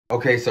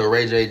Okay, so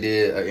Ray J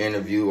did an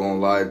interview on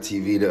live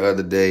TV the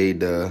other day,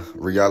 the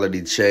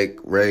reality check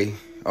Ray.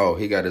 Oh,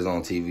 he got his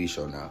own TV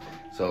show now.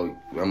 So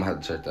I'm gonna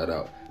have to check that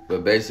out.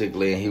 But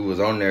basically, he was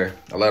on there.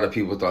 A lot of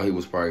people thought he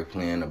was probably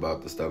playing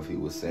about the stuff he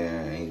was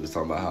saying. He was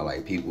talking about how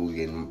like people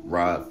getting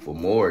robbed for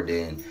more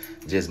than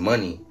just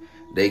money.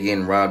 They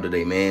getting robbed of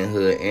their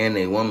manhood and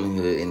their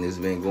womanhood, and it's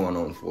been going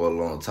on for a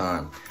long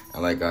time.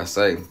 And like I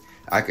say,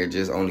 I could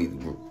just only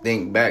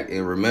think back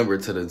and remember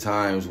to the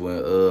times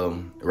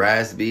when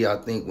Raz-B, I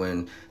think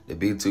when the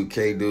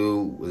B2K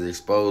dude was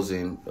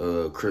exposing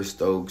Chris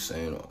Stokes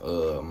and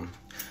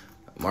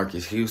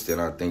Marcus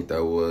Houston, I think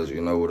that was, you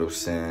know what I'm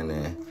saying,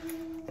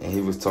 and he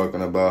was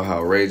talking about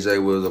how Ray J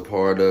was a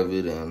part of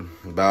it and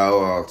Bow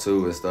Wow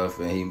too and stuff,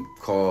 and he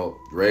called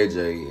Ray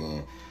J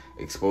and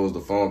exposed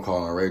the phone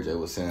call, and Ray J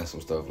was saying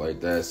some stuff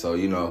like that. So,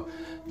 you know,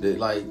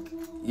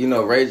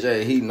 Ray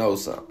J, he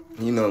knows something.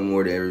 He knows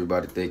more than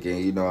everybody thinking.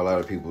 You know, a lot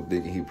of people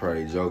thinking he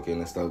probably joking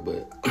and stuff,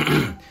 but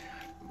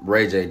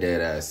Ray J dead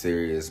ass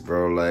serious,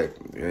 bro. Like,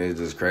 it's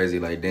just crazy.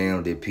 Like,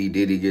 damn, did P.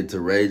 Diddy get to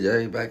Ray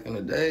J back in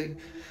the day?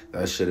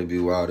 That shit'd be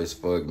wild as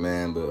fuck,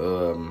 man.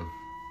 But,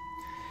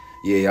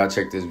 yeah, y'all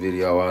check this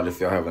video out.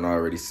 If y'all haven't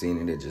already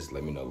seen it, just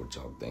let me know what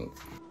y'all think.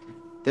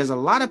 There's a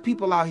lot of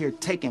people out here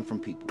taking from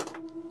people.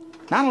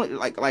 Not only,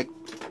 like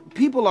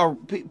people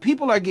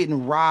are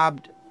getting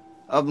robbed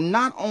of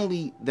not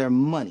only their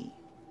money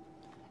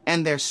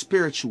and their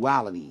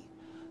spirituality.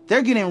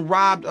 They're getting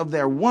robbed of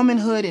their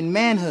womanhood and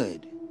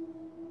manhood.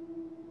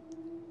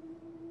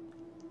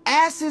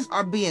 Asses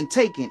are being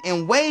taken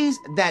in ways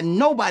that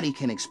nobody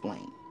can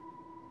explain.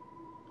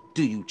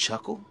 Do you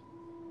chuckle?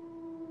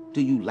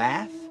 Do you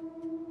laugh?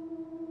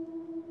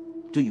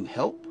 Do you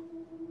help?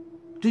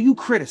 Do you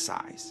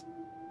criticize?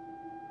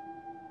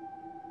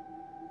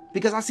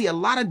 Because I see a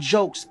lot of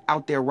jokes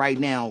out there right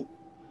now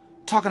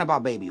talking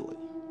about baby oil.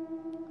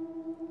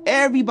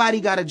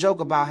 Everybody got a joke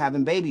about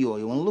having baby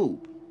oil and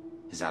lube.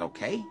 Is that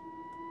okay?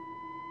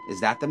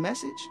 Is that the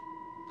message?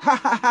 Ha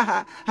ha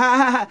ha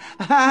ha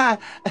ha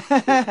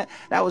ha.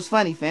 That was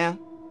funny, fam.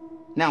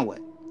 Now what?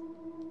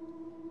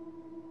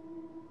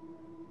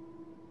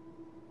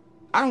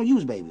 I don't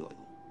use baby oil.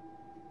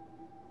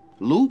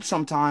 Lube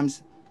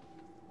sometimes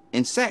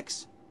in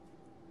sex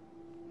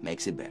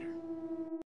makes it better.